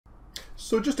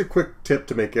So just a quick tip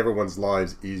to make everyone's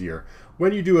lives easier.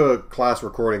 When you do a class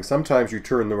recording, sometimes you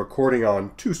turn the recording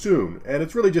on too soon, and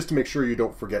it's really just to make sure you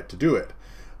don't forget to do it.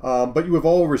 But you have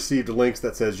all received links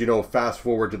that says, you know, fast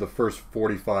forward to the first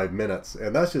 45 minutes,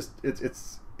 and that's just,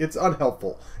 it's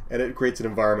unhelpful, and it creates an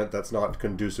environment that's not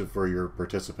conducive for your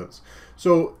participants.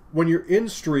 So when you're in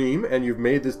stream and you've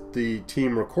made the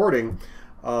team recording,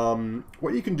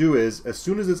 what you can do is, as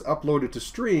soon as it's uploaded to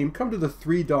stream, come to the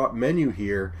three-dot menu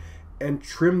here and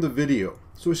trim the video.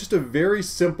 So it's just a very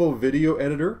simple video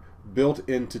editor built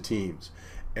into Teams.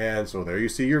 And so there you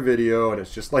see your video, and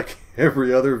it's just like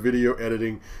every other video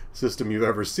editing system you've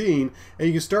ever seen. And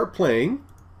you can start playing.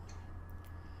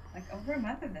 Like over a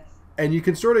month of this. And you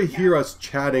can sort of hear us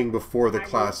chatting before the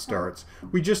class starts.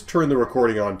 We just turned the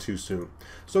recording on too soon.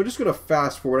 So I'm just going to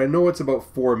fast forward. I know it's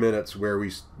about 4 minutes where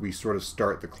we sort of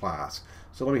start the class.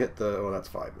 So let me hit the, oh, that's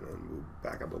 5 minutes. Move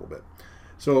back up a little bit.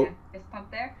 So yeah, fist pump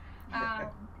there.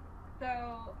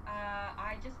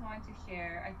 I just want to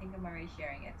share, I think I'm already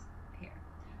sharing it here.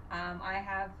 I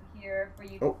have here for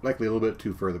you. Oh, likely a little bit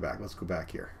too further back. Let's go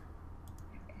back here.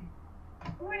 Okay.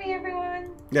 Good morning,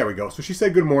 everyone. There we go. So she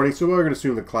said good morning. So we're going to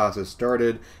assume the class has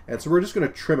started. And so we're just going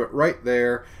to trim it right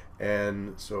there.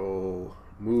 And so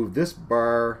move this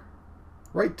bar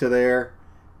right to there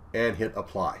and hit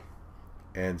apply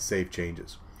and save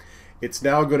changes. It's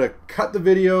now going to cut the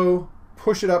video,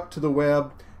 push it up to the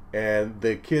web, and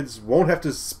the kids won't have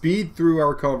to speed through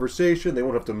our conversation. They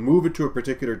won't have to move it to a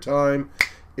particular time.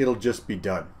 It'll just be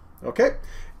done. Okay?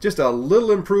 Just a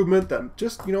little improvement that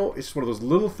just, you know, it's just one of those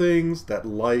little things that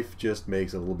life just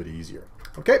makes a little bit easier.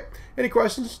 Okay? Any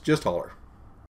questions? Just holler.